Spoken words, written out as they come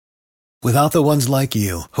Without the ones like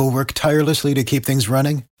you, who work tirelessly to keep things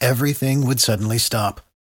running, everything would suddenly stop.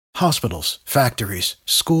 Hospitals, factories,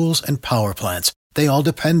 schools, and power plants, they all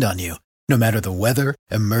depend on you. No matter the weather,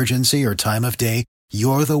 emergency, or time of day,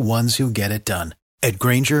 you're the ones who get it done. At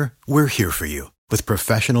Grainger, we're here for you with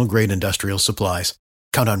professional-grade industrial supplies.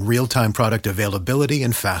 Count on real-time product availability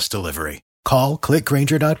and fast delivery. Call,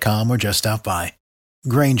 clickgrainger.com, or just stop by.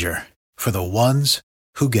 Grainger, for the ones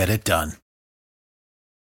who get it done.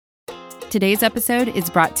 Today's episode is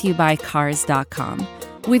brought to you by Cars.com.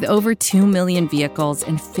 With over 2 million vehicles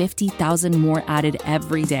and 50,000 more added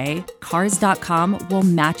every day, Cars.com will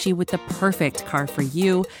match you with the perfect car for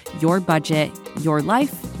you, your budget, your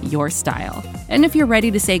life, your style. And if you're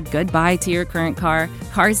ready to say goodbye to your current car,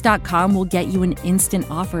 Cars.com will get you an instant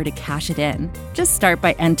offer to cash it in. Just start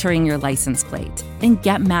by entering your license plate and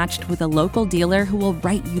get matched with a local dealer who will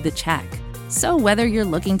write you the check. So whether you're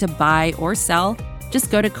looking to buy or sell, just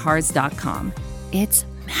go to Cars.com. It's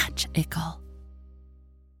magical.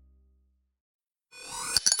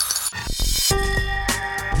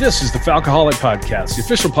 This is the Falcoholic Podcast, the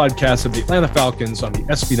official podcast of the Atlanta Falcons on the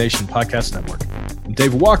SB Nation Podcast Network. I'm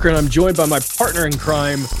David Walker, and I'm joined by my partner in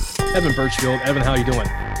crime, Evan Birchfield. Evan, how you doing?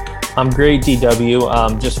 I'm great,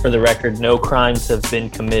 DW. Just for the record, no crimes have been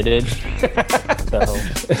committed.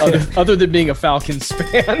 Other than being a Falcons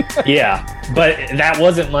fan. Yeah, but that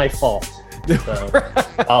wasn't my fault. So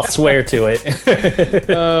I'll swear to it.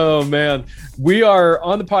 Oh, man. We are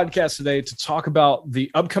on the podcast today to talk about the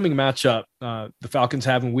upcoming matchup the Falcons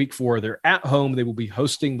have in week 4. They're at home. They will be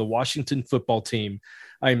hosting the Washington football team.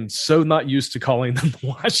 I'm so not used to calling them the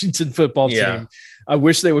Washington football team. I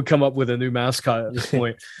wish they would come up with a new mascot at this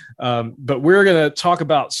point. But we're going to talk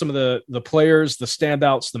about some of the players, the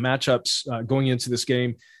standouts, the matchups going into this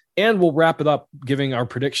game. And we'll wrap it up giving our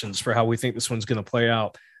predictions for how we think this one's going to play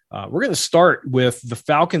out. We're going to start with the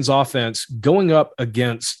Falcons offense going up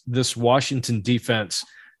against this Washington defense.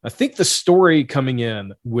 I think the story coming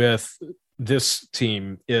in with this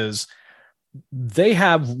team is they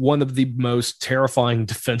have one of the most terrifying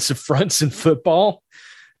defensive fronts in football.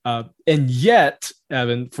 And yet,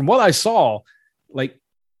 Evan, from what I saw, like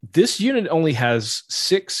this unit only has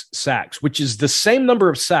 6 sacks, which is the same number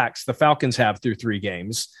of sacks the Falcons have through 3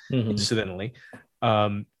 games, incidentally.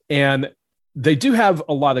 And they do have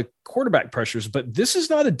a lot of quarterback pressures, but this is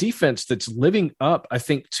not a defense that's living up, I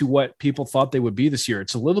think, to what people thought they would be this year.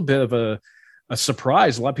 It's a little bit of a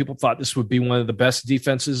surprise. A lot of people thought this would be one of the best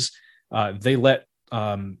defenses. They let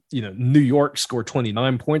New York score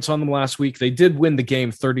 29 points on them last week. They did win the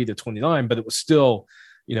game 30-29, but it was still,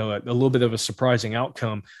 a little bit of a surprising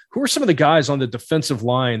outcome. Who are some of the guys on the defensive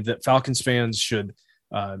line that Falcons fans should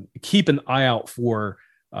keep an eye out for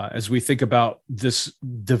as we think about this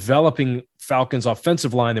developing Falcons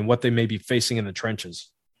offensive line and what they may be facing in the trenches?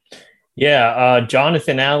 Yeah,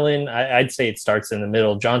 Jonathan Allen, I'd say it starts in the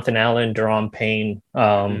middle. Jonathan Allen, Daron Payne,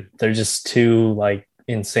 they're just 2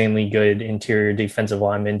 insanely good interior defensive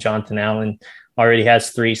linemen. Jonathan Allen already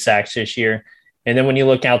has 3 sacks this year. And then when you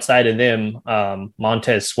look outside of them,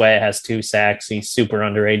 Montez Sweat has 2 sacks. He's super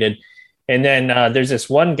underrated. And then there's this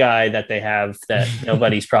one guy that they have that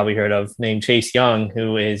nobody's probably heard of named Chase Young,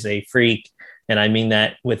 who is a freak. And I mean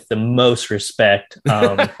that with the most respect.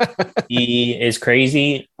 He is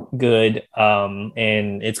crazy good.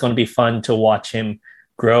 And it's going to be fun to watch him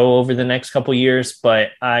grow over the next couple of years.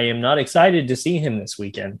 But I am not excited to see him this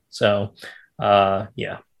weekend. So,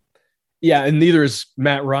 yeah. Yeah, and neither is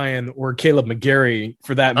Matt Ryan or Caleb McGarry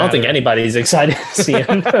for that matter. I don't think anybody's excited to see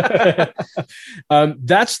him.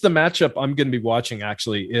 That's the matchup I'm going to be watching,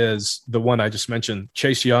 actually, is the one I just mentioned,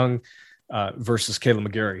 Chase Young versus Caleb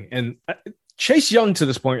McGarry. And Chase Young, to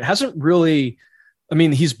this point, hasn't really – I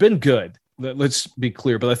mean, he's been good. Let's be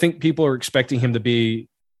clear. But I think people are expecting him to be,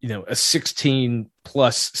 a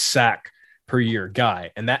 16-plus sack per year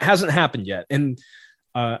guy. And that hasn't happened yet. And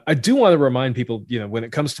I do want to remind people, when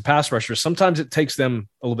it comes to pass rushers, sometimes it takes them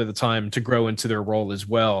a little bit of time to grow into their role as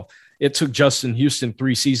well. It took Justin Houston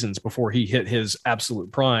 3 seasons before he hit his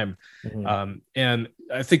absolute prime. And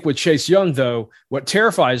I think with Chase Young, though, what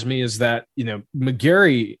terrifies me is that,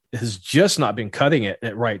 McGarry has just not been cutting it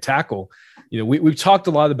at right tackle. We've talked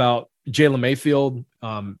a lot about Jalen Mayfield,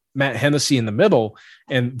 Matt Hennessy in the middle,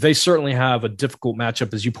 and they certainly have a difficult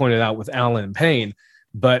matchup, as you pointed out, with Allen and Payne.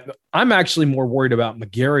 But I'm actually more worried about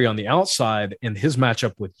McGarry on the outside and his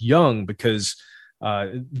matchup with Young because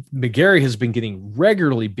McGarry has been getting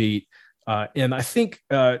regularly beat. And I think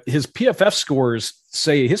his PFF scores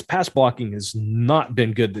say his pass blocking has not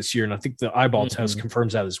been good this year. And I think the eyeball test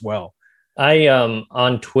confirms that as well.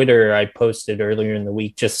 On Twitter, I posted earlier in the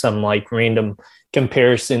week just some random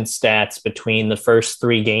comparison stats between the first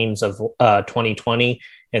 3 games of 2020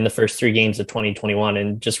 and the first 3 games of 2021.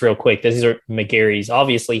 And just real quick, these are McGarry's.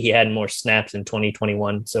 Obviously, he had more snaps in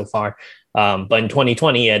 2021 so far. But in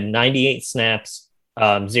 2020, he had 98 snaps,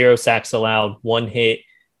 0 sacks allowed, 1 hit,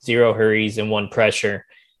 0 hurries, and 1 pressure.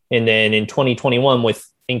 And then in 2021, with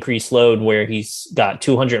increased load, where he's got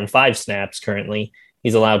 205 snaps currently,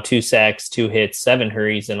 he's allowed 2 sacks, 2 hits, 7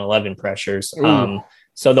 hurries, and 11 pressures.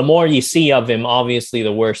 So the more you see of him, obviously,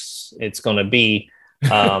 the worse it's going to be.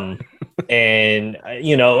 And,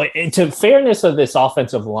 you know, to fairness of this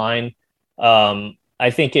offensive line, I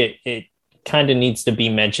think it kind of needs to be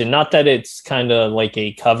mentioned. Not that it's kind of like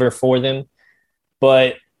a cover for them,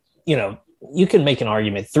 but, you know, you can make an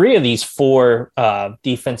argument. 3 of these 4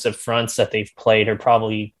 defensive fronts that they've played are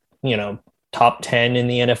probably, you know, top 10 in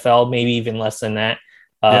the NFL, maybe even less than that.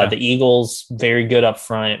 The Eagles, very good up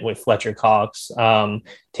front with Fletcher Cox.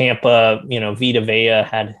 Tampa, you know, Vita Vea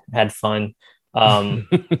had fun.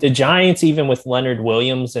 The Giants, even with Leonard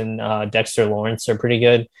Williams and Dexter Lawrence, are pretty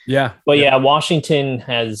good. But Washington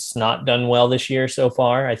has not done well this year so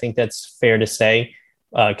far. I think that's fair to say,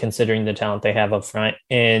 considering the talent they have up front.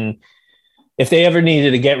 And if they ever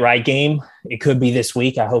needed a get right game, it could be this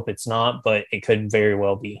week. I hope it's not, but it could very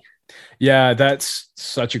well be. Yeah, that's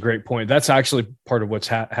such a great point. That's actually part of what's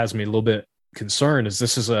has me a little bit concerned. Is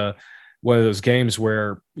this is one of those games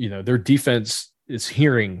where, you know, their defense is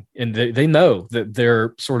hearing and they know that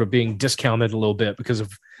they're sort of being discounted a little bit because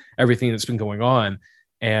of everything that's been going on,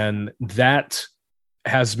 and that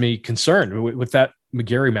has me concerned with that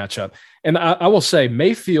McGarry matchup. And I will say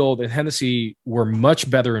Mayfield and Hennessy were much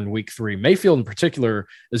better in week 3. Mayfield in particular,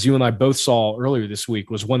 as you and I both saw earlier this week,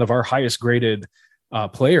 was one of our highest graded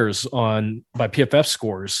players by PFF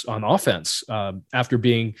scores on offense, after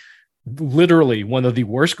being literally one of the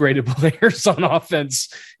worst graded players on offense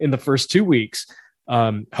in the first 2 weeks.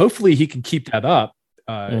 Hopefully he can keep that up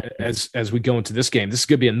as we go into this game. This is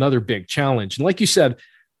going to be another big challenge. And like you said,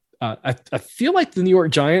 I feel like the New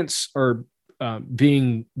York Giants are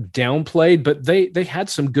being downplayed, but they had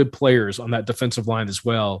some good players on that defensive line as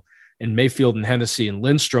well. And Mayfield and Hennessy and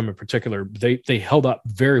Lindstrom in particular, they held up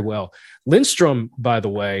very well. Lindstrom, by the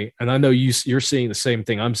way, and I know you're seeing the same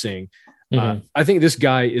thing I'm seeing. I think this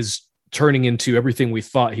guy is turning into everything we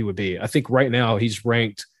thought he would be. I think right now he's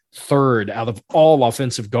ranked 3rd out of all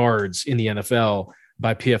offensive guards in the NFL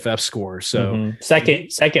by PFF score. So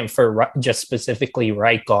second for just specifically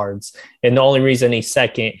right guards. And the only reason he's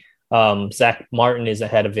second, Zach Martin is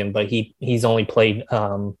ahead of him, but he's only played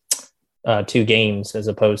 2 games as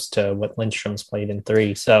opposed to what Lindstrom's played in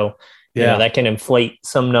 3. So, you know, that can inflate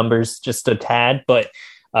some numbers just a tad, but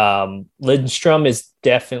Lindstrom is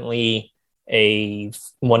definitely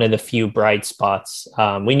one of the few bright spots.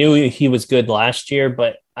 We knew he was good last year,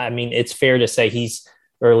 but I mean, it's fair to say he's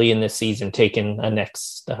early in the season taking that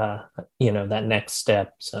next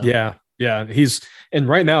step. So yeah. And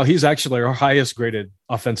right now he's actually our highest graded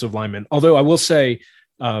offensive lineman. Although I will say,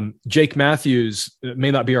 Jake Matthews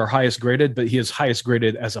may not be our highest graded, but he is highest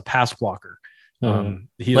graded as a pass blocker.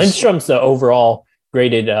 Lindstrom's the overall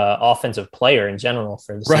graded offensive player in general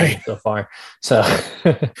for the season so far. So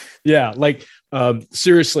yeah, like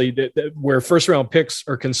seriously, where first round picks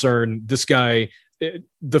are concerned, this guy,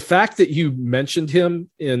 the fact that you mentioned him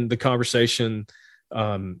in the conversation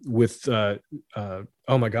with oh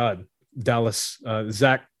my God, Dallas,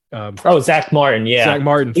 Zach. Zach Martin. Yeah. Zach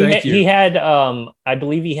Martin. Thank you. He had, I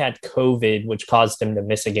believe he had COVID, which caused him to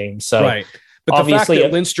miss a game. So right. But the fact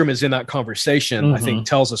that Lindstrom is in that conversation, I think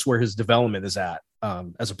tells us where his development is at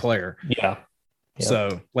as a player. Yeah.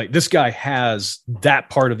 So like this guy has that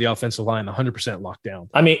part of the offensive line 100% locked down.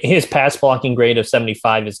 I mean, his pass blocking grade of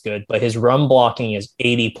 75 is good, but his run blocking is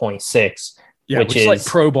 80.6, which is like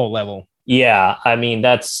Pro Bowl level. Yeah. I mean,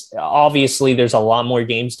 that's obviously there's a lot more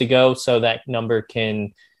games to go. So that number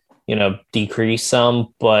can, you know, decrease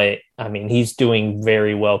some, but I mean, he's doing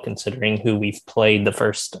very well considering who we've played the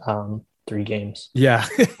first 3 games. Yeah.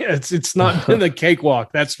 it's not been a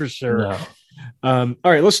cakewalk. That's for sure. No. All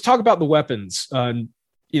right, let's talk about the weapons. You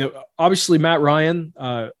know, obviously Matt Ryan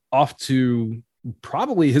off to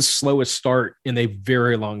probably his slowest start in a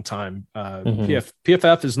very long time.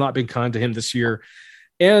 PFF has not been kind to him this year.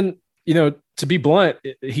 And, you know, to be blunt,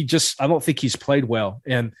 I don't think he's played well.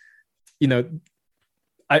 And, you know,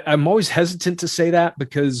 I'm always hesitant to say that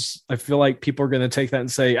because I feel like people are going to take that and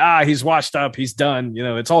say, he's washed up, he's done, you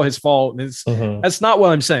know, it's all his fault. And that's not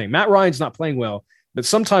what I'm saying. Matt Ryan's not playing well, but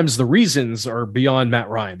sometimes the reasons are beyond Matt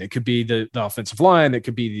Ryan. It could be the offensive line. It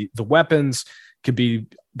could be the weapons, it could be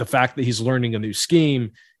the fact that he's learning a new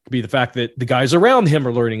scheme. could be the fact that the guys around him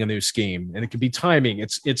are learning a new scheme, and it could be timing.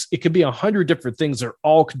 It could be 100 different things that are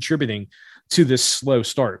all contributing to this slow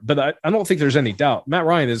start. But I don't think there's any doubt Matt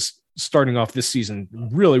Ryan is starting off this season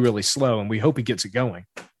really, really slow, and we hope he gets it going.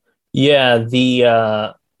 Yeah,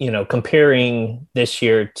 the comparing this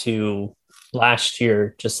year to last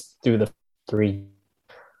year, just through the three,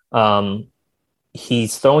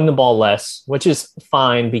 he's throwing the ball less, which is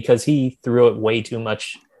fine because he threw it way too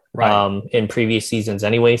much in previous seasons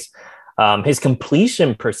anyways. His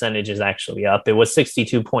completion percentage is actually up. It was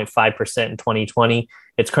 62.5% in 2020.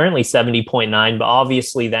 It's currently 70.9, but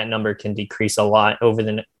obviously that number can decrease a lot over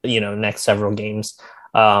the next several games.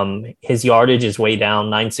 His yardage is way down,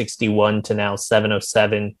 961 to now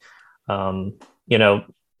 707.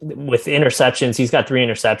 With interceptions, he's got 3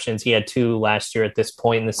 interceptions. He had 2 last year at this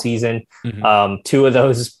point in the season. 2 of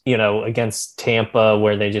those, against Tampa,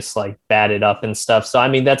 where they just like batted up and stuff. So, I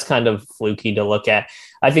mean, that's kind of fluky to look at.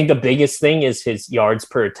 I think the biggest thing is his yards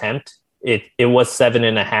per attempt. It was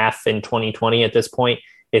 7.5 in 2020 at this point.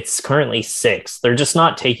 It's currently 6. They're just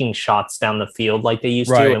not taking shots down the field like they used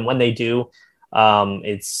to. And when they do,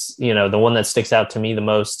 it's, the one that sticks out to me the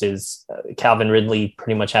most is Calvin Ridley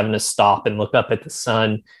pretty much having to stop and look up at the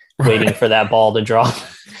sun, waiting for that ball to drop.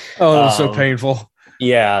 Oh, that was so painful.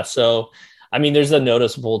 Yeah. So, I mean, there's a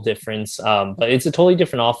noticeable difference, but it's a totally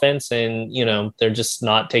different offense, and, they're just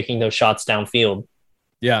not taking those shots downfield.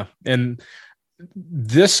 Yeah. And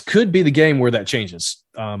this could be the game where that changes.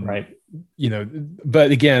 Right.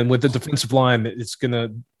 But again, with the defensive line,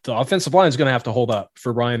 the offensive line is going to have to hold up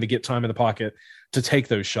for Ryan to get time in the pocket to take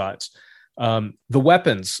those shots. The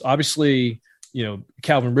weapons, obviously,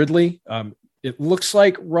 Calvin Ridley, it looks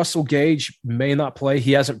like Russell Gage may not play.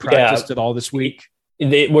 He hasn't practiced at all this week.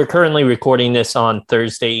 We're currently recording this on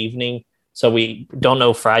Thursday evening, so we don't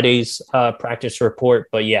know Friday's practice report,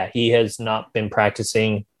 but yeah, he has not been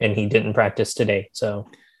practicing, and he didn't practice today. So,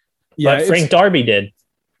 yeah, but Frank Darby did.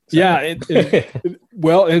 So. Yeah.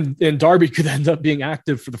 And Darby could end up being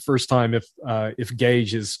active for the first time if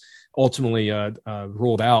Gage is ultimately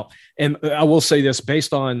ruled out. And I will say this,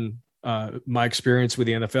 based on my experience with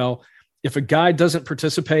the NFL, if a guy doesn't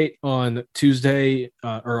participate on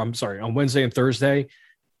on Wednesday and Thursday,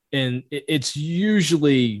 and it's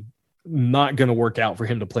usually not going to work out for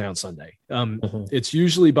him to play on Sunday. It's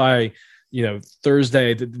usually by,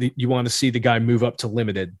 Thursday that you want to see the guy move up to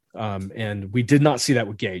limited. And we did not see that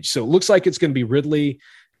with Gage. So it looks like it's going to be Ridley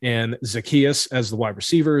and Zacchaeus as the wide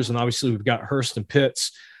receivers. And obviously we've got Hurst and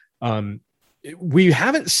Pitts. We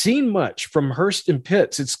haven't seen much from Hurst and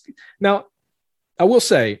Pitts. Now, I will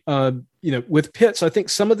say, with Pitts, I think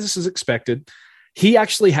some of this is expected. He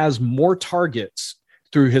actually has more targets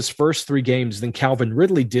through his first 3 games than Calvin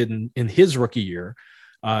Ridley did in his rookie year.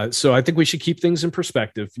 So I think we should keep things in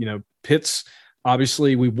perspective. Pitts,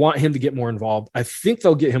 obviously, we want him to get more involved. I think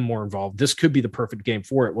they'll get him more involved. This could be the perfect game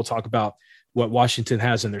for it. We'll talk about what Washington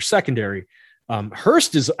has in their secondary.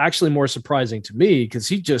 Hurst is actually more surprising to me because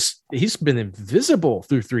he's been invisible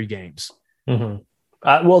through 3 games.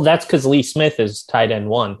 Mm-hmm. Well, that's because Lee Smith is tight end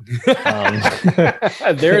 1.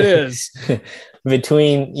 There it is.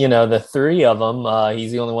 Between, the 3 of them,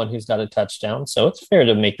 he's the only one who's got a touchdown. So it's fair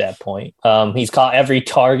to make that point. He's caught every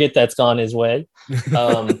target that's gone his way.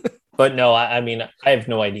 But no, I mean, I have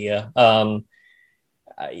no idea. I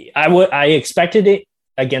expected it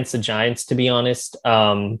against the Giants, to be honest,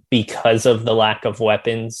 because of the lack of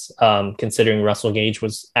weapons, considering Russell Gage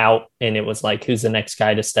was out, and it was like, who's the next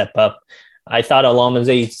guy to step up? I thought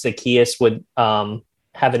Alamaze Zacchaeus would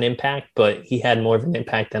have an impact, but he had more of an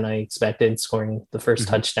impact than I expected, scoring the first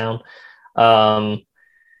touchdown.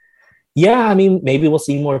 Yeah, I mean, maybe we'll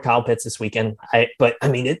see more Kyle Pitts this weekend. But I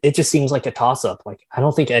mean, it just seems like a toss-up. Like, I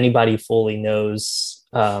don't think anybody fully knows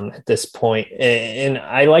at this point. And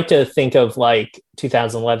I like to think of like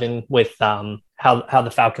 2011 with how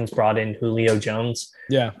the Falcons brought in Julio Jones.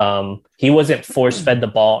 Yeah. He wasn't force-fed the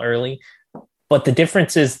ball early. But the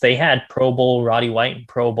difference is they had Pro Bowl Roddy White and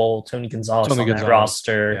Pro Bowl Tony Gonzalez on that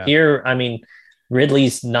roster. Yeah. Here, I mean,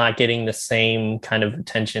 Ridley's not getting the same kind of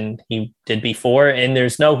attention he did before, and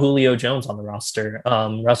there's no Julio Jones on the roster.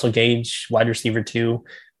 Russell Gage, wide receiver 2,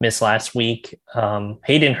 missed last week.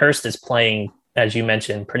 Hayden Hurst is playing, as you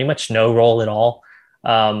mentioned, pretty much no role at all.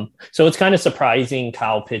 So it's kind of surprising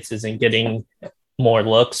Kyle Pitts isn't getting more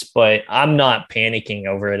looks, but I'm not panicking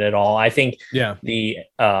over it at all. I think the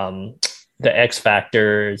X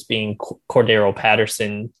factor is being Cordero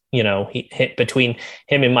Patterson. He hit between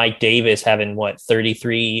him and Mike Davis having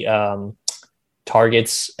 33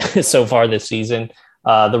 targets so far this season.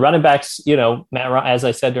 The running backs, as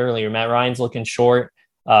I said earlier, Matt Ryan's looking short.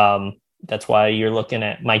 that's why you're looking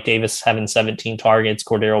at Mike Davis having 17 targets,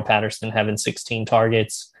 Cordero Patterson having 16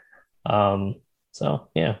 targets. So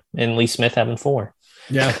yeah, and Lee Smith having 4.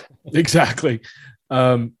 Yeah, exactly.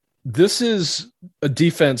 This is a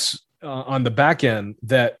defense on the back end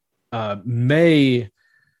that may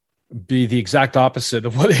be the exact opposite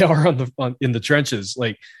of what they are in the trenches.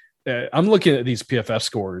 Like I'm looking at these PFF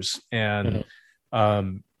scores, and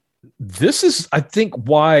this is, I think,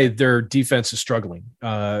 why their defense is struggling.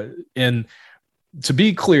 And to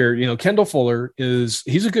be clear, Kendall Fuller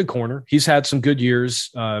he's a good corner. He's had some good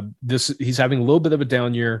years. He's having a little bit of a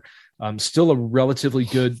down year. Still a relatively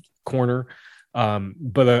good corner.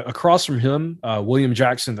 But across from him, William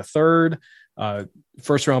Jackson III,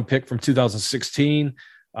 first round pick from 2016,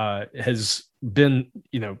 has been,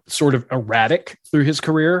 sort of erratic through his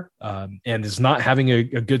career, and is not having a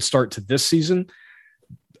good start to this season.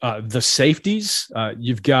 The safeties,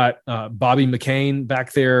 you've got Bobby McCain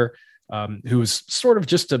back there, who is sort of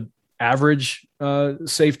just an average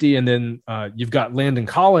safety. And then you've got Landon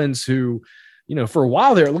Collins, who, for a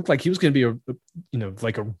while there, it looked like he was going to be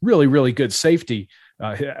like a really, really good safety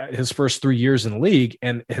his first 3 years in the league,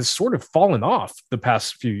 and has sort of fallen off the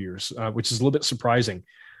past few years, which is a little bit surprising.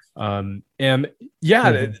 Like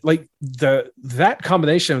that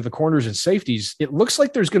combination of the corners and safeties, it looks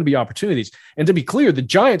like there's going to be opportunities. And to be clear, the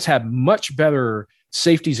Giants have much better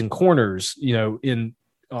safeties and corners,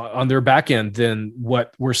 on their back end than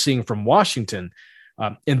what we're seeing from Washington.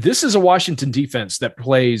 And this is a Washington defense that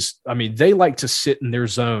plays, they like to sit in their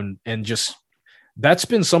zone, and just, that's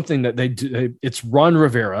been something that they do. It's Ron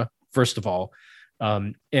Rivera, first of all.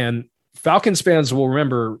 And Falcons fans will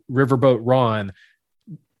remember Riverboat Ron.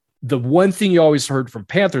 The one thing you always heard from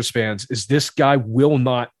Panthers fans is this guy will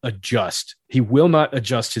not adjust. He will not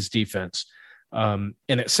adjust his defense. And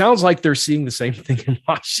it sounds like they're seeing the same thing in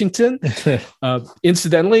Washington.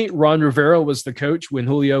 Incidentally, Ron Rivera was the coach when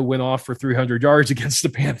Julio went off for 300 yards against the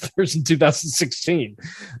Panthers in 2016.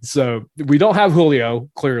 So we don't have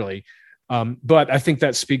Julio, clearly. But I think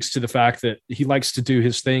that speaks to the fact that he likes to do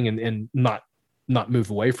his thing and not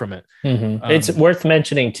move away from it. It's worth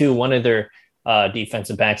mentioning, too, one of their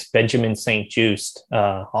defensive backs, Benjamin St. Just,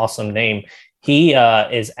 awesome name. He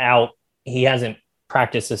is out. He hasn't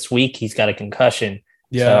practiced this week. He's got a concussion.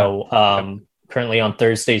 Yeah. So currently on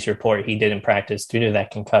Thursday's report, he didn't practice due to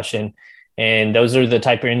that concussion. And those are the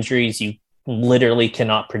type of injuries you literally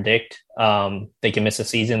cannot predict. They can miss a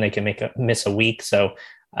season. They can miss a week. So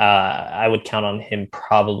I would count on him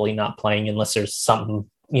probably not playing unless there's something,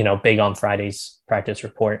 big on Friday's practice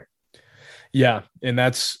report. Yeah, and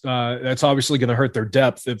that's obviously going to hurt their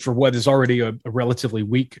depth for what is already a relatively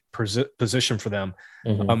weak position for them.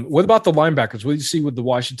 What about the linebackers? What do you see with the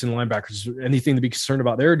Washington linebackers? Anything to be concerned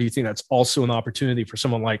about there? Or do you think that's also an opportunity for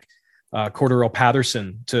someone like Cordero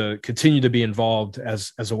Patterson to continue to be involved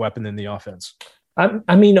as a weapon in the offense?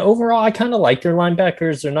 Overall, I kind of like their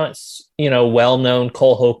linebackers. They're not, well-known.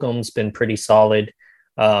 Cole Holcomb's been pretty solid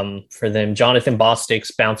for them. Jonathan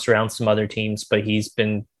Bostic's bounced around some other teams, but he's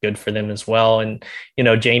been good for them as well. And,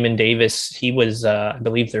 Jamin Davis, he was, I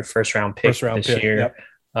believe, their first-round pick this year.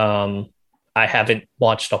 Yep. I haven't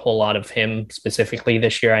watched a whole lot of him specifically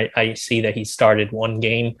this year. I see that he started one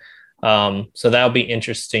game. So that'll be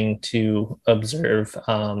interesting to observe.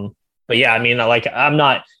 But yeah, I'm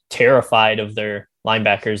not terrified of their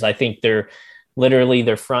linebackers. I think they're literally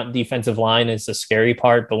their front defensive line is the scary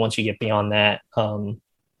part. But once you get beyond that,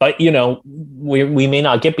 but we may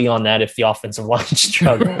not get beyond that if the offensive line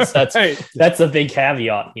struggles. That's a big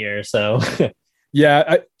caveat here. So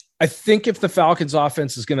yeah, I think if the Falcons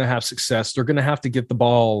offense is going to have success, they're going to have to get the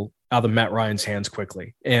ball out of Matt Ryan's hands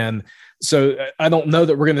quickly. And so I don't know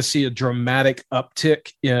that we're going to see a dramatic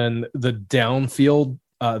uptick in the downfield,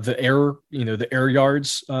 the air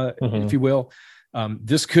yards, if you will.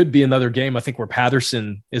 This could be another game, I think, where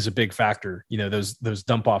Patterson is a big factor, those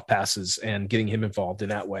dump off passes and getting him involved in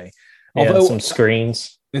that way. Although some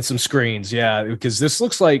screens. Yeah, because this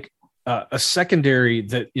looks like a secondary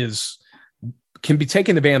that can be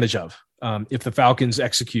taken advantage of if the Falcons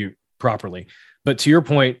execute properly. But to your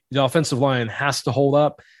point, the offensive line has to hold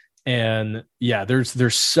up. And yeah,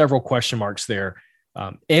 there's several question marks there.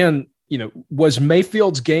 And was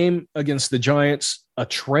Mayfield's game against the Giants a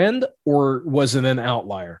trend, or was it an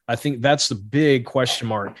outlier? I think that's the big question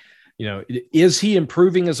mark. Is he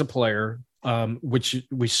improving as a player, which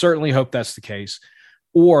we certainly hope that's the case,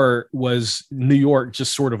 or was New York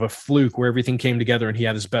just sort of a fluke where everything came together and he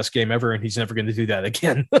had his best game ever and he's never going to do that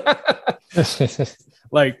again?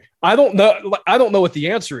 I don't know what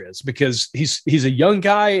the answer is, because he's a young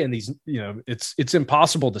guy and he's, it's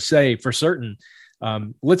impossible to say for certain.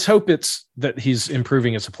 Let's hope it's that he's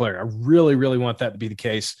improving as a player. I really, really want that to be the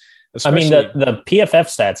case. I mean, the PFF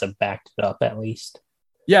stats have backed it up at least.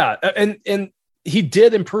 Yeah, and he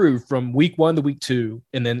did improve from week 1 to week 2,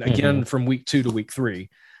 and then again from week 2 to week 3.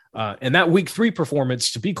 And that week 3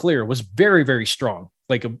 performance, to be clear, was very, very strong.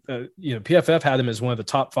 Like, PFF had him as one of the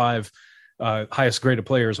top 5 highest graded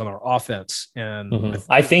players on our offense. And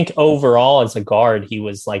I think overall as a guard, he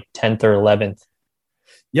was like 10th or 11th.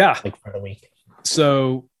 Yeah. Like for the week.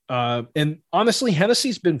 So, and honestly,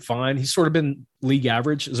 Hennessy's been fine. He's sort of been league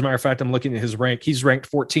average. As a matter of fact, I'm looking at his rank. He's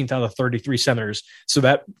ranked 14th out of 33 centers. So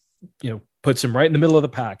that, puts him right in the middle of the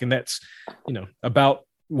pack. And that's, about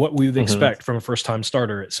what we would expect from a first-time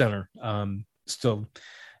starter at center. Still,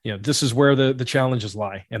 this is where the challenges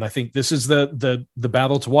lie. And I think this is the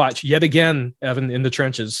battle to watch yet again, Evan, in the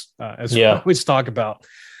trenches, as we always talk about.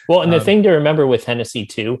 Well, and the thing to remember with Hennessy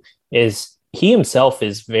too, is he himself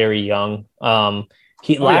is very young.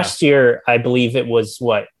 Last year, I believe it was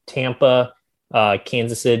Tampa,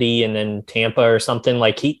 Kansas City, and then Tampa or something.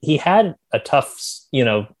 Like he had a tough,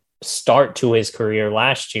 start to his career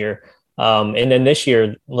last year. And then this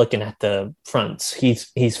year, looking at the fronts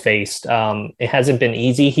he's faced, it hasn't been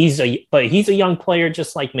easy. But he's a young player,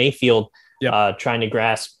 just like Mayfield, trying to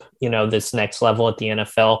grasp, this next level at the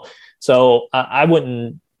NFL. So I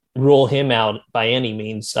wouldn't rule him out by any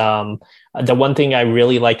means. The one thing I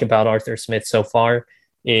really like about Arthur Smith so far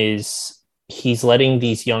is he's letting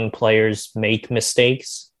these young players make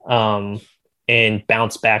mistakes and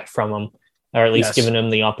bounce back from them, or at least giving them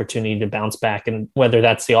the opportunity to bounce back. And whether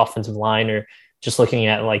that's the offensive line or just looking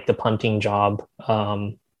at like the punting job,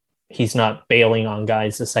 he's not bailing on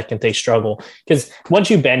guys the second they struggle. Because once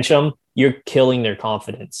you bench them, you're killing their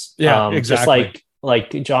confidence. Yeah, exactly. Just like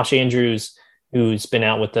Josh Andrews, who's been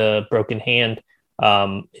out with a broken hand,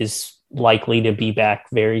 is likely to be back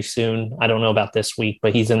very soon. I don't know about this week,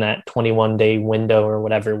 but he's in that 21-day window or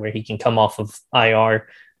whatever where he can come off of IR.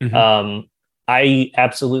 I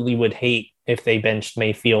absolutely would hate if they benched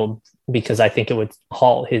Mayfield, because I think it would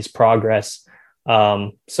halt his progress.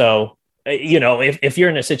 So, if you're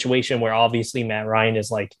in a situation where obviously Matt Ryan is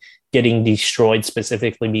like getting destroyed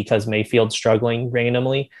specifically because Mayfield's struggling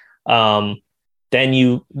randomly, then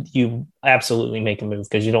you absolutely make a move,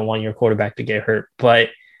 because you don't want your quarterback to get hurt. But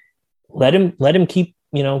let him keep,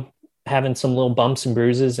 having some little bumps and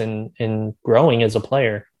bruises and growing as a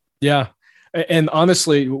player. Yeah. And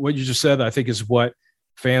honestly, what you just said, I think, is what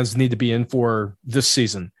fans need to be in for this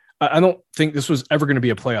season. I don't think this was ever going to be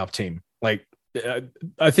a playoff team. Like,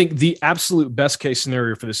 I think the absolute best case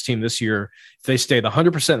scenario for this team this year, if they stayed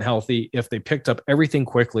 100% healthy, if they picked up everything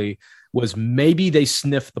quickly, was maybe they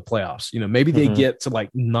sniff the playoffs. Maybe they get to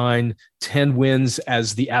like 9-10 wins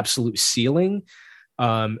as the absolute ceiling.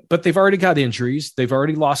 But they've already got injuries. They've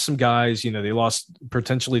already lost some guys. They lost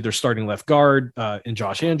potentially their starting left guard in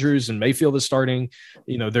Josh Andrews, and Mayfield is starting.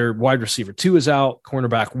 Their wide receiver 2 is out.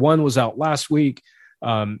 Cornerback 1 was out last week.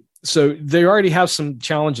 So they already have some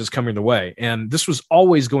challenges coming their way. And this was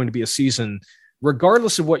always going to be a season,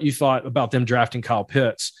 regardless of what you thought about them drafting Kyle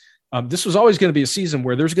Pitts. This was always going to be a season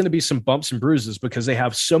where there's going to be some bumps and bruises, because they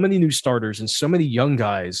have so many new starters and so many young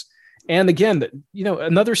guys. And again,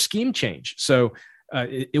 another scheme change. So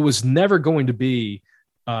it was never going to be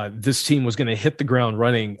this team was going to hit the ground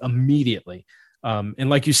running immediately.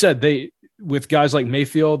 And like you said, with guys like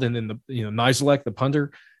Mayfield and then Nizelek, the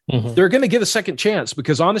punter, they're going to get a second chance,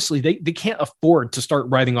 because honestly, they can't afford to start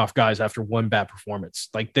writing off guys after one bad performance.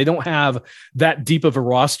 Like, they don't have that deep of a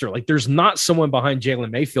roster. Like, there's not someone behind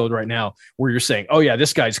Jalen Mayfield right now where you're saying, oh yeah,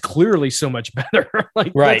 this guy's clearly so much better.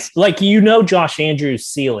 Right. Like, Josh Andrews'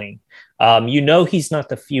 ceiling. He's not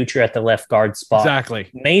the future at the left guard spot. Exactly.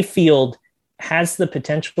 Mayfield has the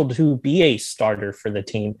potential to be a starter for the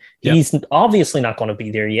team. Yep. He's obviously not going to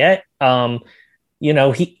be there yet.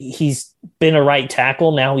 He's been a right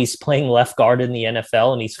tackle. Now he's playing left guard in the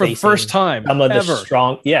NFL, and he's for the first time some of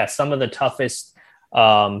the toughest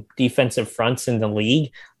defensive fronts in the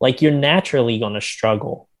league. Like, you're naturally going to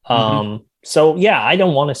struggle. So yeah, I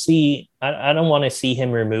don't want to see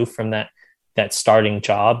him removed from that starting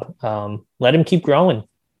job. Let him keep growing.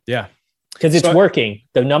 Yeah. Because it's working.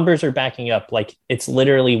 The numbers are backing up. Like, it's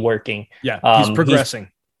literally working. Yeah. He's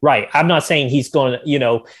progressing. Right. I'm not saying he's going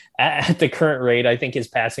to, at the current rate, I think his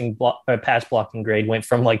pass blocking grade went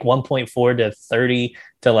from like 1.4 to 30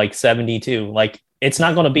 to like 72. Like, it's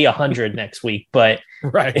not going to be 100 next week, but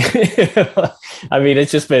right. I mean,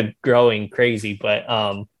 it's just been growing crazy, but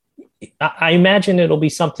I imagine it'll be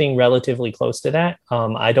something relatively close to that.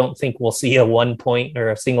 I don't think we'll see a 1 point or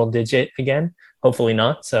a single digit again. hopefully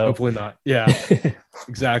not. So hopefully not. Yeah,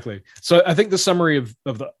 exactly. So I think the summary of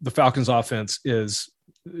the Falcons offense is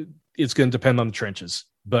it's going to depend on the trenches,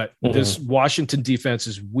 but this Washington defense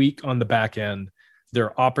is weak on the back end. There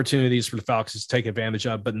are opportunities for the Falcons to take advantage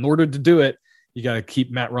of, but in order to do it, you got to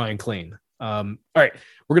keep Matt Ryan clean. All right,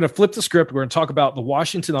 we're going to flip the script. We're going to talk about the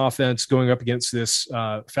Washington offense going up against this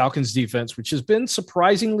Falcons defense, which has been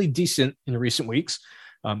surprisingly decent in recent weeks.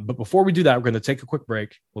 But before we do that, we're going to take a quick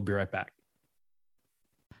break. We'll be right back.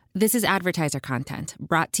 This is advertiser content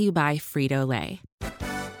brought to you by Frito-Lay.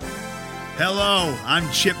 Hello, I'm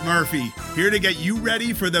Chip Murphy, here to get you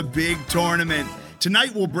ready for the big tournament.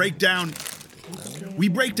 Tonight we'll break down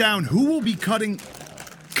who will be cutting.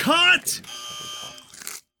 Cut!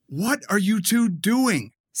 What are you two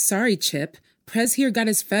doing? Sorry, Chip. Prez here got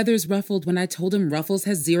his feathers ruffled when I told him Ruffles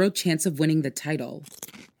has zero chance of winning the title.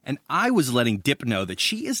 And I was letting Dip know that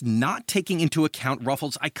she is not taking into account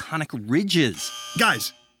Ruffles' iconic ridges.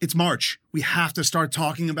 Guys, it's March. We have to start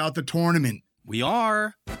talking about the tournament. We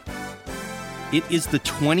are. It is the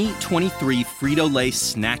 2023 Frito-Lay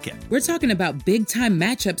Snack It. We're talking about big-time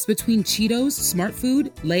matchups between Cheetos, Smart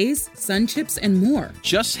Food, Lay's, Sun Chips, and more.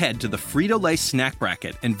 Just head to the Frito-Lay Snack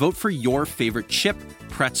Bracket and vote for your favorite chip,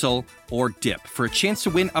 pretzel, or dip for a chance to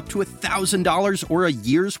win up to $1,000 or a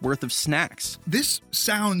year's worth of snacks. This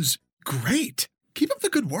sounds great. Keep up the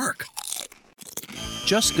good work.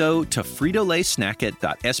 Just go to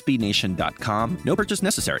fritolaysnackit.sbnation.com. No purchase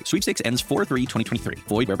necessary. Sweepstakes ends 4/3/2023.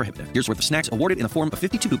 Void where prohibited. Here's worth of snacks awarded in the form of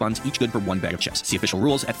 52 coupons, each good for one bag of chips. See official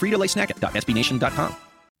rules at fritolaysnackit.sbnation.com.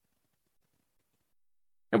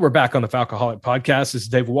 And we're back on the Falcoholic Podcast. This is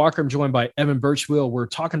Dave Walker. I'm joined by Evan Birchfield. We're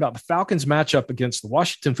talking about the Falcons matchup against the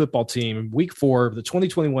Washington football team in week 4 of the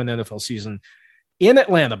 2021 NFL season in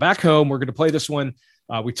Atlanta. Back home, we're going to play this one.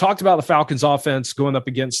 We talked about the Falcons offense going up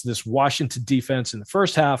against this Washington defense in the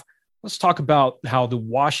first half. Let's talk about how the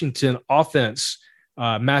Washington offense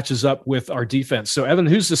matches up with our defense. So, Evan,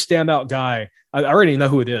 who's the standout guy? I already know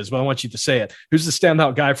who it is, but I want you to say it. Who's the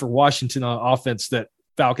standout guy for Washington offense that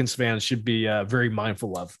Falcons fans should be very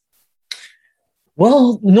mindful of?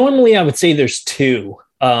 Well, normally I would say there's two,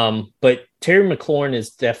 but Terry McLaurin is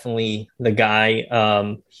definitely the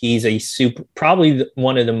guy. He's probably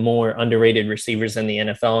one of the more underrated receivers in the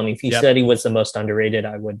NFL. And if you said he was the most underrated,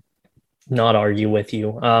 I would not argue with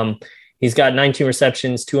you. He's got 19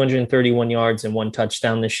 receptions, 231 yards, and 1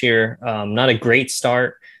 touchdown this year. Not a great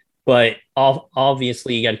start, but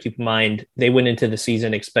obviously you got to keep in mind they went into the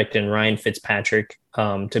season expecting Ryan Fitzpatrick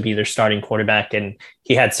to be their starting quarterback, and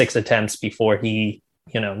he had 6 attempts before he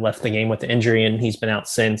left the game with the injury, and he's been out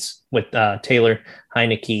since with Taylor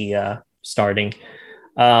Heineke starting.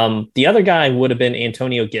 The other guy would have been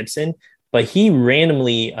Antonio Gibson, but he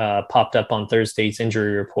randomly popped up on Thursday's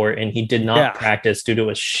injury report, and he did not practice due to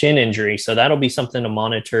a shin injury. So that'll be something to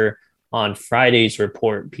monitor on Friday's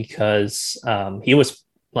report, because he was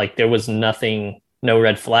like, there was nothing, no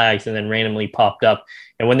red flags, and then randomly popped up.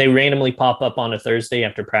 And when they randomly pop up on a Thursday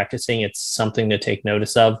after practicing, it's something to take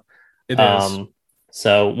notice of. It is.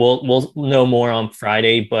 So we'll know more on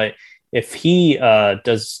Friday, but if he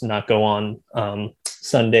does not go on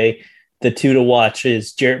Sunday, the two to watch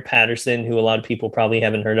is Jarrett Patterson, who a lot of people probably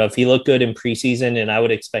haven't heard of. He looked good in preseason, and I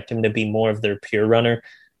would expect him to be more of their pure runner.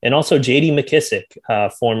 And also J.D. McKissick,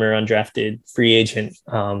 former undrafted free agent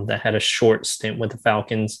that had a short stint with the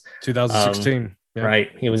Falcons. 2016.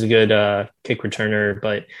 Right. He was a good kick returner,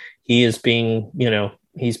 but he is being,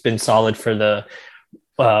 he's been solid for the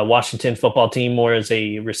Washington football team more as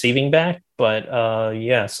a receiving back. But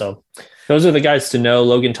so those are the guys to know.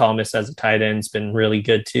 Logan Thomas as a tight end has been really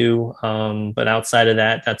good too. But outside of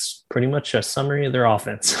that, that's pretty much a summary of their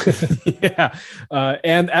offense.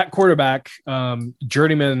 And at quarterback,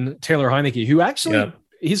 journeyman Taylor Heineke, who actually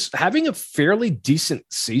he's having a fairly decent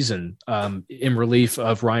season in relief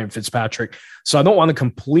of Ryan Fitzpatrick. So I don't want to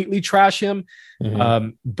completely trash him,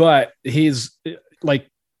 but he's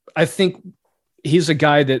I think he's a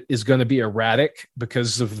guy that is going to be erratic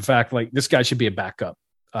because of the fact, this guy should be a backup.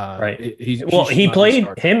 Right. He played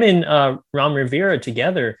him and Ron Rivera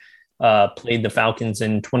together, played the Falcons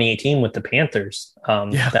in 2018 with the Panthers.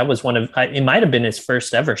 That was it might've been his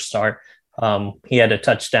first ever start. He had a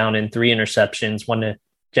touchdown and 3 interceptions, one to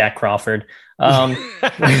Jack Crawford.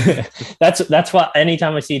 That's why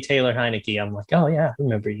anytime I see Taylor Heineke, I'm like, oh yeah, I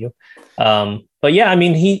remember you. But yeah, I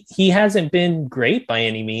mean, he hasn't been great by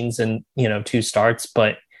any means in 2 starts,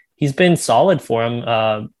 but he's been solid for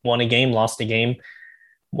him. Won a game, lost a game.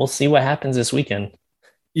 We'll see what happens this weekend.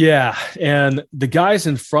 Yeah, and the guys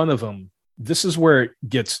in front of him, this is where it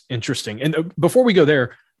gets interesting. And before we go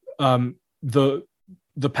there, the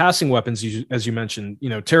the passing weapons, as you mentioned,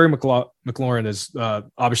 Terry McLaurin is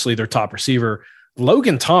obviously their top receiver.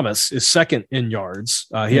 Logan Thomas is second in yards.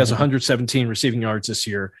 He has 117 receiving yards this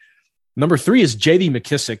year. Number 3 is J.D.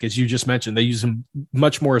 McKissick, as you just mentioned. They use him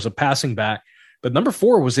much more as a passing back. But number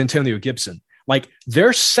 4 was Antonio Gibson. Like,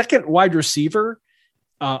 their second wide receiver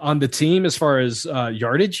on the team as far as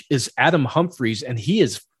yardage is Adam Humphries, and he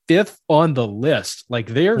is 5th on the list. Like,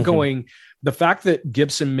 they're going – the fact that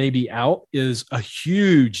Gibson may be out is a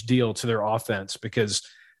huge deal to their offense because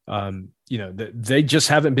they just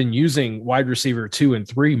haven't been using wide receiver 2 and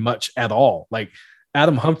 3 much at all. Like,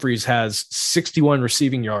 Adam Humphries has 61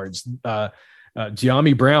 receiving yards.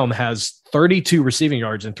 De'Ami Brown has 32 receiving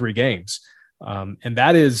yards in 3 games. And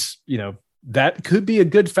that is, that could be a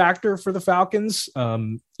good factor for the Falcons.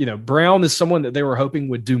 Brown is someone that they were hoping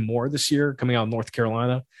would do more this year coming out of North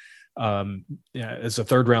Carolina as a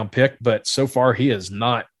 3rd round pick, but so far he has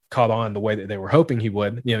not caught on the way that they were hoping he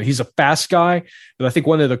would. He's a fast guy, but I think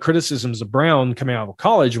one of the criticisms of Brown coming out of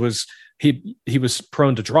college was he was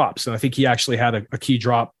prone to drops. And I think he actually had a key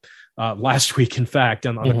drop last week, in fact,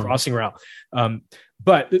 on the crossing route.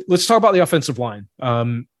 But let's talk about the offensive line.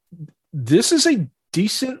 This is a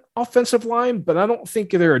decent offensive line, but I don't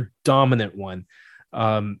think they're a dominant one.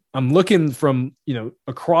 I'm looking from,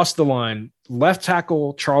 across the line. Left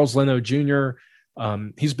tackle Charles Leno Jr.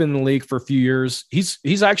 He's been in the league for a few years.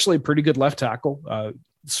 He's actually a pretty good left tackle,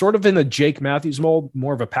 sort of in the Jake Matthews mold,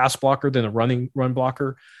 more of a pass blocker than a run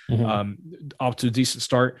blocker. Off to a decent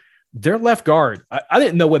start. Their left guard, I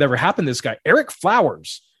didn't know whatever happened to this guy, Eric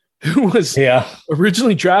Flowers, who was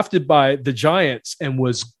originally drafted by the Giants and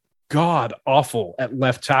was god awful at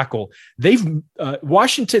left tackle.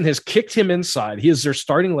 Washington has kicked him inside. He is their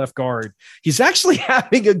starting left guard. He's actually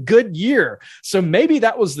having a good year. So maybe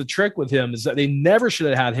that was the trick with him, is that they never should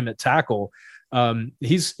have had him at tackle.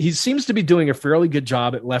 He seems to be doing a fairly good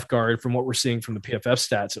job at left guard from what we're seeing from the PFF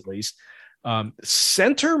stats, at least.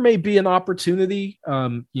 Center may be an opportunity.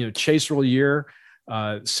 Chase Roullier,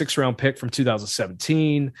 6th round pick from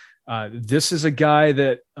 2017. This is a guy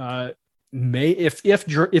that,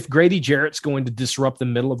 if Grady Jarrett's going to disrupt the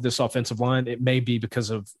middle of this offensive line, it may be because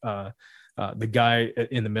of the guy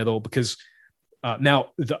in the middle. Because now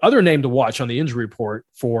the other name to watch on the injury report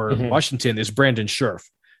for Washington is Brandon Scherf,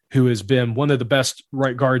 who has been one of the best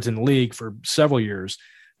right guards in the league for several years.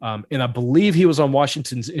 And I believe he was on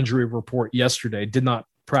Washington's injury report yesterday, did not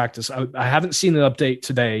practice. I haven't seen an update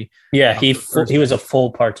today. Yeah, he was a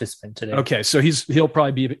full participant today. Okay, so he'll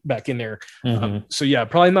probably be back in there. So yeah,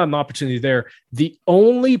 probably not an opportunity there. The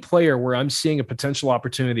only player where I'm seeing a potential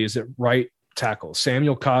opportunity is at right tackle.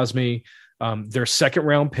 Samuel Cosme, their 2nd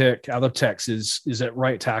round pick out of Texas, is at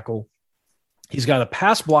right tackle. He's got a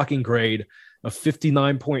pass blocking grade of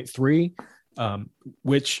 59.3,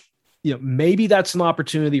 which maybe that's an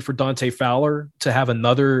opportunity for Dante Fowler to have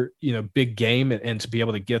another, big game and to be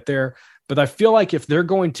able to get there. But I feel like if they're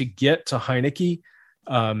going to get to Heineke,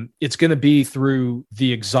 it's going to be through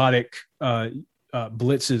the exotic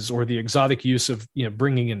blitzes or the exotic use of,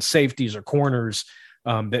 bringing in safeties or corners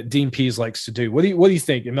that Dean Pease likes to do. What do you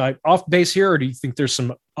think? Am I off base here, or do you think there's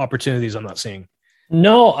some opportunities I'm not seeing?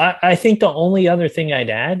 No, I think the only other thing I'd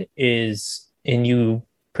add is, and you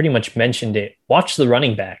pretty much mentioned it, watch the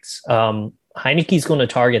running backs. Heineke's going to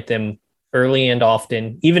target them early and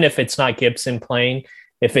often, even if it's not Gibson playing,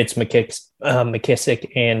 if it's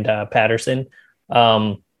McKissick and Patterson,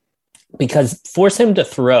 because force him to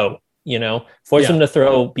throw, him to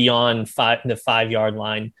throw beyond the 5-yard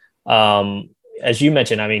line. As you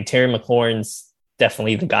mentioned, I mean, Terry McLaurin's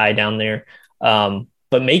definitely the guy down there.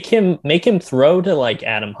 But make him throw to like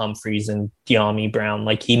Adam Humphries and De'Ami Brown.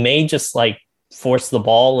 Like, he may just like force the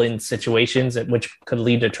ball in situations which could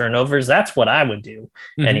lead to turnovers. That's what I would do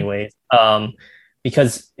anyways.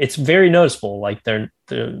 Because it's very noticeable. Like,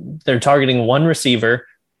 they're targeting one receiver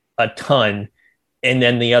a ton, and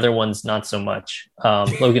then the other one's not so much.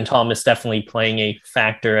 Logan Thomas definitely playing a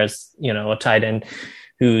factor as, a tight end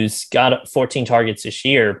who's got 14 targets this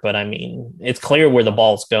year. But I mean, it's clear where the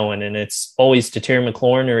ball's going, and it's always to Terry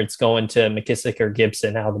McLaurin or it's going to McKissick or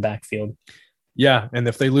Gibson out of the backfield. Yeah, and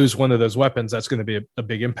if they lose one of those weapons, that's going to be a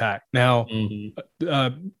big impact. Now,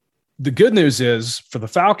 the good news is for the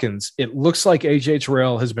Falcons, it looks like A.J.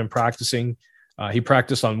 Terrell has been practicing. He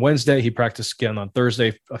practiced on Wednesday. He practiced again on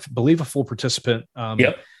Thursday, I believe a full participant.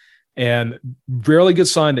 And really good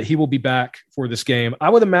sign that he will be back for this game. I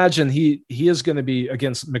would imagine he is going to be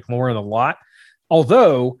against McLaurin a lot,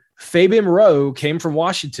 although Fabian Moreau came from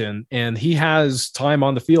Washington and he has time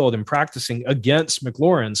on the field and practicing against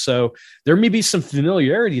McLaurin. So there may be some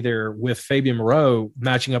familiarity there with Fabian Moreau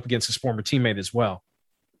matching up against his former teammate as well.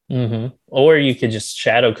 Or you could just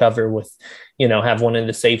shadow cover with, have one of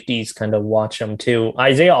the safeties kind of watch them too.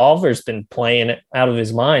 Isaiah Oliver's been playing it out of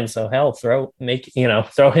his mind. So hell, throw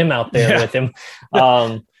him out there with him.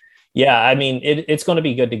 I mean, it's going to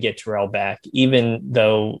be good to get Terrell back, even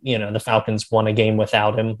though, the Falcons won a game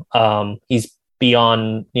without him. He's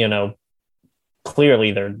beyond,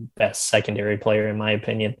 clearly their best secondary player, in my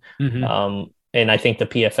opinion. And I think the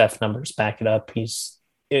PFF numbers back it up.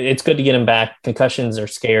 It's good to get him back. Concussions are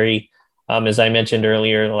scary. As I mentioned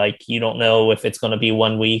earlier, like you don't know if it's going to be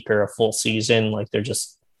 1 week or a full season. Like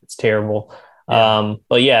it's terrible.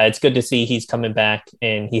 But yeah, it's good to see he's coming back,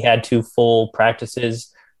 and he had 2 full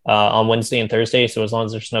practices on Wednesday and Thursday. So as long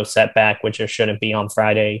as there's no setback, which there shouldn't be on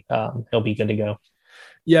Friday, he'll be good to go.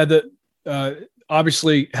 Yeah.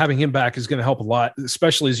 Obviously having him back is going to help a lot,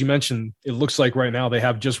 especially as you mentioned, it looks like right now they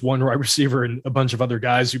have just one wide receiver and a bunch of other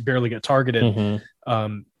guys who barely get targeted.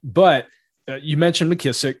 But you mentioned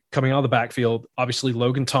McKissick coming out of the backfield, obviously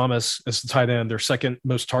Logan Thomas as the tight end, their second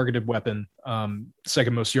most targeted weapon,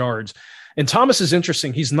 second most yards. And Thomas is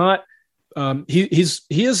interesting. He's not, he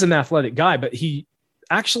is an athletic guy, but he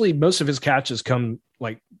actually, most of his catches come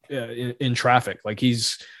like in traffic. Like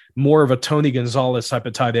he's more of a Tony Gonzalez type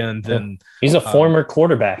of tight end than he's a former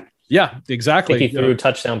quarterback. Yeah, exactly. I think he threw a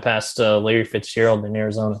touchdown past Larry Fitzgerald in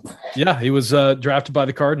Arizona. Yeah, he was drafted by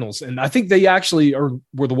the Cardinals. And I think they actually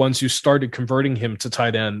were the ones who started converting him to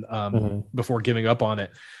tight end before giving up on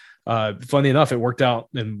it. Funny enough, it worked out,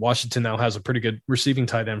 and Washington now has a pretty good receiving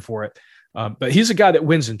tight end for it. But he's a guy that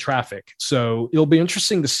wins in traffic. So it'll be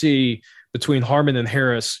interesting to see between Harmon and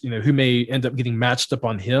Harris, who may end up getting matched up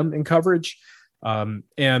on him in coverage.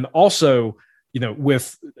 And also,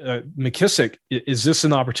 with McKissick, is this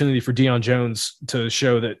an opportunity for Deion Jones to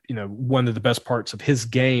show that, one of the best parts of his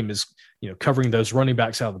game is, covering those running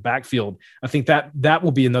backs out of the backfield? I think that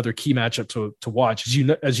will be another key matchup to watch.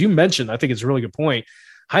 As you mentioned, I think it's a really good point.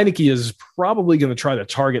 Heineke is probably going to try to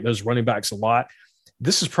target those running backs a lot.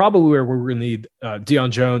 This is probably where we're going to need Deion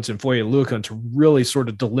Jones and Foye Oluokun to really sort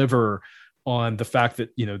of deliver on the fact that,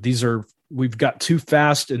 we've got 2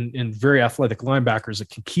 fast and very athletic linebackers that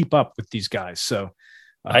can keep up with these guys. So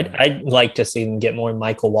I'd like to see them get more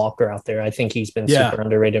Michael Walker out there. I think he's been super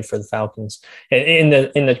underrated for the Falcons. In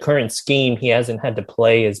the current scheme, he hasn't had to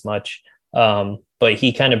play as much, but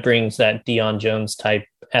he kind of brings that Deion Jones type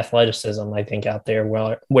athleticism, I think, out there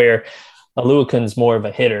where Oluokun's more of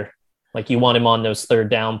a hitter. Like you want him on those third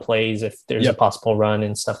down plays if there's a possible run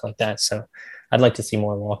and stuff like that. So I'd like to see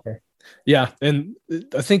more Walker. Yeah, and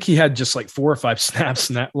I think he had just like 4 or 5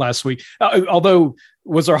 snaps last week, although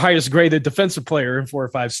was our highest graded defensive player in 4 or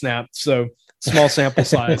 5 snaps. So small sample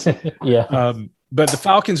size. But the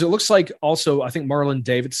Falcons, it looks like also, I think Marlon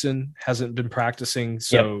Davidson hasn't been practicing,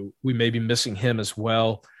 so we may be missing him as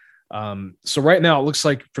well. So right now it looks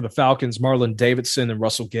like for the Falcons, Marlon Davidson and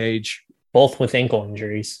Russell Gage, both with ankle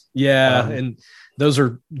injuries. Yeah, and those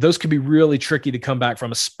could be really tricky to come back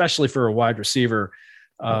from, especially for a wide receiver.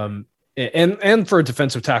 And for a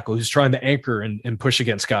defensive tackle who's trying to anchor and push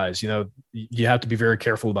against guys, you have to be very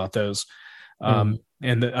careful about those.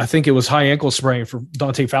 And I think it was high ankle sprain for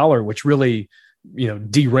Dante Fowler, which really,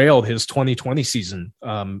 derailed his 2020 season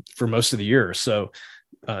for most of the year. So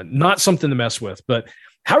not something to mess with. But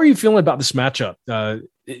how are you feeling about this matchup?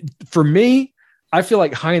 For me, I feel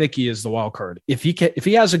like Heineke is the wild card. If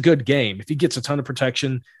he has a good game, if he gets a ton of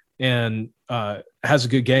protection and has a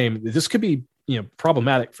good game, this could be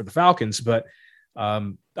problematic for the Falcons, but I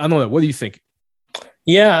don't know. What do you think?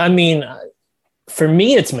 Yeah, I mean, for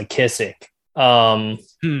me, it's McKissick.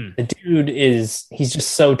 The dude he's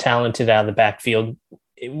just so talented out of the backfield,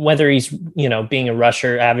 whether he's, being a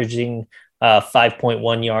rusher, averaging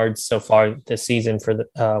 5.1 yards so far this season for the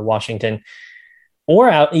Washington, or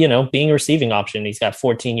out, being a receiving option. He's got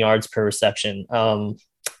 14 yards per reception.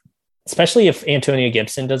 Especially if Antonio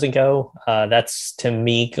Gibson doesn't go, that's to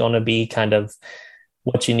me going to be kind of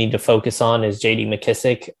what you need to focus on is JD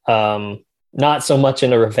McKissick. Not so much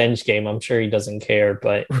in a revenge game. I'm sure he doesn't care,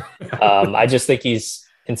 but I just think he's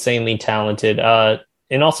insanely talented.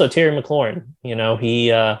 And also Terry McLaurin,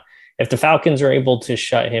 if the Falcons are able to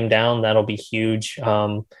shut him down, that'll be huge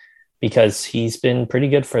because he's been pretty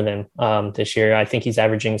good for them this year. I think he's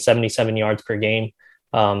averaging 77 yards per game.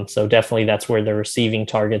 So definitely that's where the receiving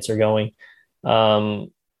targets are going. But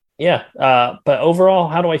overall,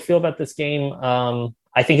 how do I feel about this game?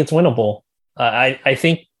 I think it's winnable. I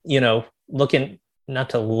think, looking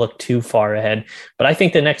not to look too far ahead, but I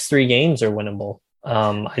think the next 3 games are winnable.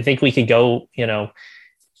 I think we could go, I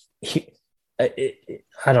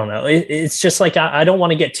don't know. It's just like, I don't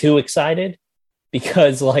want to get too excited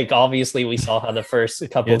because like obviously we saw how the first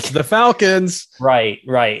couple it's the Falcons. Right.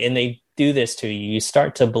 And they do this to you. You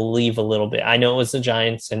start to believe a little bit. I know it was the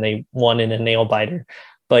Giants and they won in a nail biter,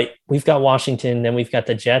 but we've got Washington, then we've got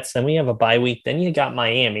the Jets, then we have a bye week, then you got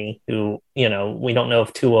Miami, who, we don't know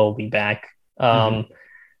if Tua will be back. I'm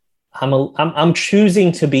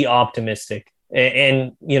choosing to be optimistic,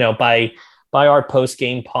 and by our post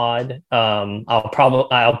game pod, I'll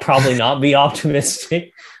probably not be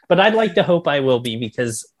optimistic, but I'd like to hope I will be,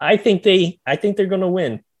 because I think they're going to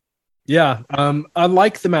win. Yeah, I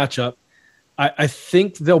like the matchup. I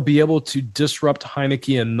think they'll be able to disrupt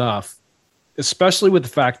Heineke enough, especially with the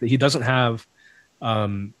fact that he doesn't have,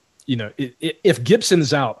 if Gibson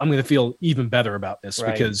is out, I'm going to feel even better about this,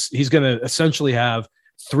 right? Because he's going to essentially have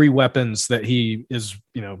 3 weapons that he is,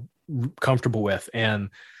 comfortable with. And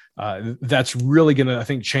that's really going to, I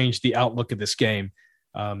think, change the outlook of this game.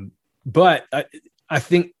 But I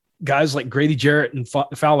think guys like Grady Jarrett and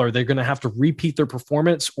Fowler, they're going to have to repeat their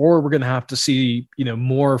performance, or we're going to have to see,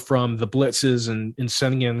 more from the blitzes and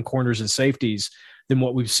sending in corners and safeties than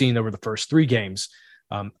what we've seen over the first 3 games.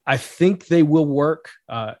 I think they will work,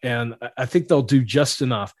 and I think they'll do just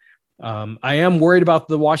enough. I am worried about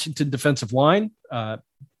the Washington defensive line,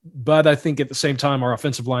 but I think at the same time, our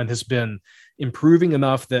offensive line has been improving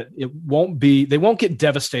enough that they won't get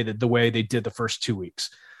devastated the way they did the first 2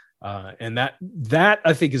 weeks. And that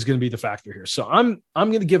I think is going to be the factor here. So I'm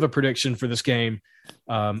going to give a prediction for this game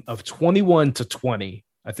of 21-20.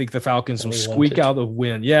 I think the Falcons will squeak out a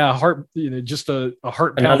win. Yeah, just a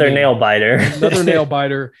heart. Another nail biter. Another nail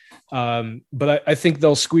biter. But I think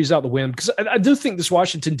they'll squeeze out the win, because I do think this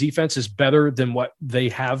Washington defense is better than what they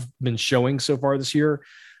have been showing so far this year.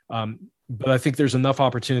 But I think there's enough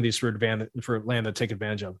opportunities for Atlanta to take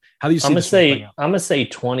advantage of. How do you see? I'm gonna say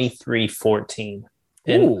 23-14.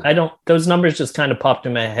 And those numbers just kind of popped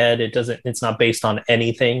in my head. It's not based on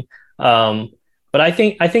anything. But I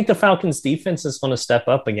think the Falcons defense is going to step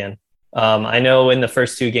up again. I know in the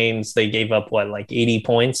first 2 games, they gave up 80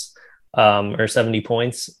 points, or 70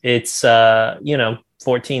 points. It's,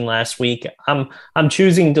 14 last week. I'm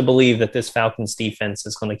choosing to believe that this Falcons defense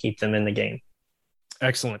is going to keep them in the game.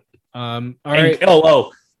 Excellent. All right.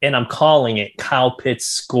 And I'm calling it. Kyle Pitts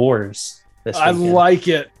scores. I like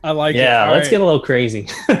it. Yeah, let's get a little crazy.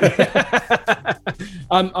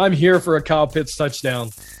 I'm here for a Kyle Pitts touchdown.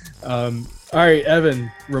 All right,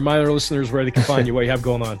 Evan, remind our listeners where they can find you, what you have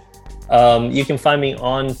going on. You can find me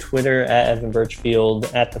on Twitter at Evan Birchfield,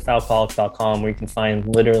 at thefalcoholic.com, where you can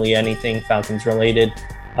find literally anything Falcons related,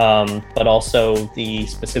 but also the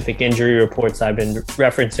specific injury reports I've been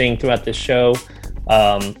referencing throughout the show.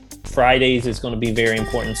 Fridays is going to be very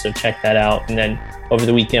important, so check that out. And then over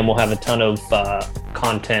the weekend, we'll have a ton of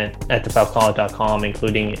content at thefalcoholic.com,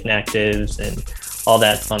 including inactives and all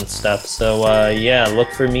that fun stuff. So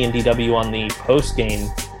look for me and DW on the post game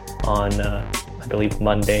on I believe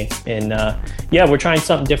Monday. And we're trying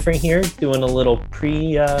something different here, doing a little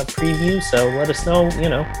preview. So let us know,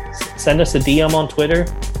 send us a DM on Twitter,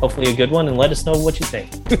 hopefully a good one, and let us know what you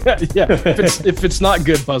think. Yeah, if it's not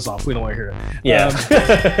good, buzz off. We don't want to hear it. Yeah.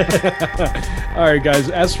 All right, guys.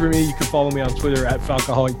 As for me, you can follow me on Twitter at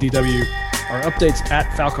FalcoholicDW. Our updates at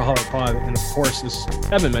FalcoholicPod, and of course, as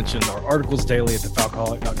Evan mentioned, our articles daily at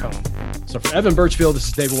thefalcoholic.com. So for Evan Birchfield, this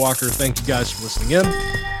is David Walker. Thank you guys for listening in.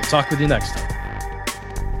 We'll talk with you next time.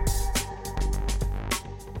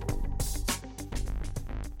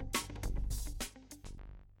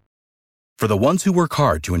 For the ones who work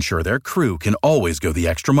hard to ensure their crew can always go the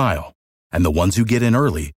extra mile, and the ones who get in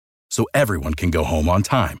early so everyone can go home on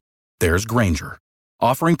time, there's Grainger,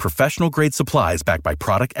 offering professional-grade supplies backed by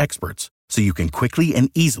product experts, so you can quickly and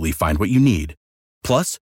easily find what you need.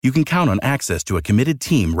 Plus, you can count on access to a committed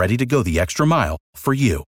team ready to go the extra mile for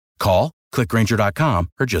you. Call, click Grainger.com,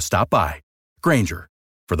 or just stop by. Grainger,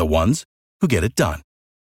 for the ones who get it done.